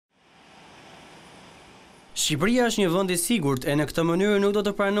Shqipëria është një vend i sigurt e në këtë mënyrë nuk do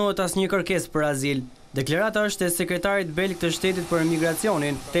të pranohet asnjë kërkesë për azil. Deklarata është e sekretarit belg të shtetit për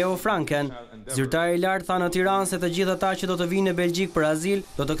emigracionin, Theo Franken. Zyrtari i lartë tha në Tiranë se të gjithë ata që do të vinë në Belgjik për azil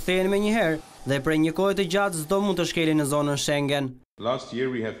do të kthehen menjëherë dhe prej një kohe të gjatë s'do mund të shkelin në zonën Schengen.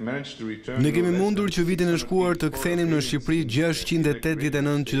 Ne kemi mundur që vitin e shkuar të kthenim në Shqipëri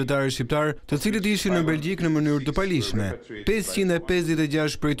 689 qytetarë shqiptar, të cilët ishin në Belgjik në mënyrë të palishme.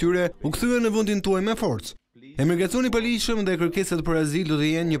 556 prej tyre u kthyen në vendin tuaj me forcë. Emigracioni i palishëm dhe kërkesat për azil do të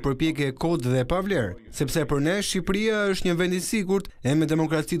jenë një përpjekje e kodë dhe pa vlerë, sepse për ne Shqipëria është një vend i sigurt e me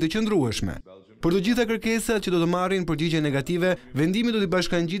demokraci të qëndrueshme. Për të gjitha kërkesat që do të marrin përgjigje negative, vendimi do t'i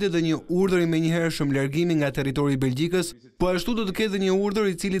bashkangjitet dhe një urdhër i menjëhershëm largimi nga territori i Belgjikës, po ashtu do të ketë një urdhër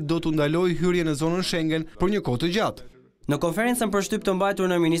i cili do t'u ndalojë hyrje në zonën Schengen për një kohë të gjatë. Në konferencën për shtyp të mbajtur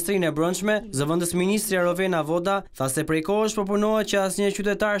në Ministrinë e Brendshme, zëvendës ministri Rovena Voda tha se prej kohësh po punohet që asnjë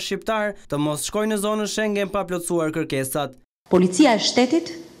qytetar shqiptar të mos shkojë në zonën Schengen pa plotësuar kërkesat. Policia e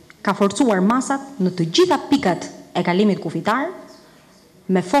shtetit ka forcuar masat në të gjitha pikat e kalimit kufitar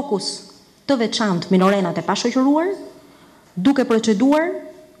me fokus të veçantë minorenat e pashoqëruar, duke proceduar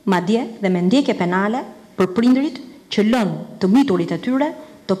madje dhe me ndjekje penale për prindërit që lënë të miturit e tyre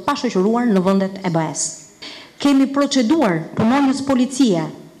të pashoqëruar në vendet e BE-s. Kemi proceduar punonjës policie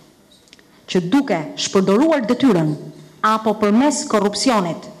që duke shpërdoruar detyrën apo përmes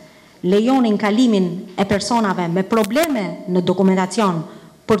korrupsionit lejonin kalimin e personave me probleme në dokumentacion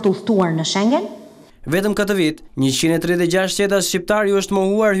për të udhëtuar në Schengen. Vetëm këtë vit, 136 qytetarë shqiptar ju është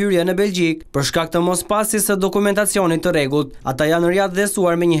mohuar hyrja në Belgjik për shkak të mospasjes së dokumentacionit të rregullt. Ata janë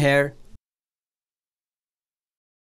riadhësuar menjëherë.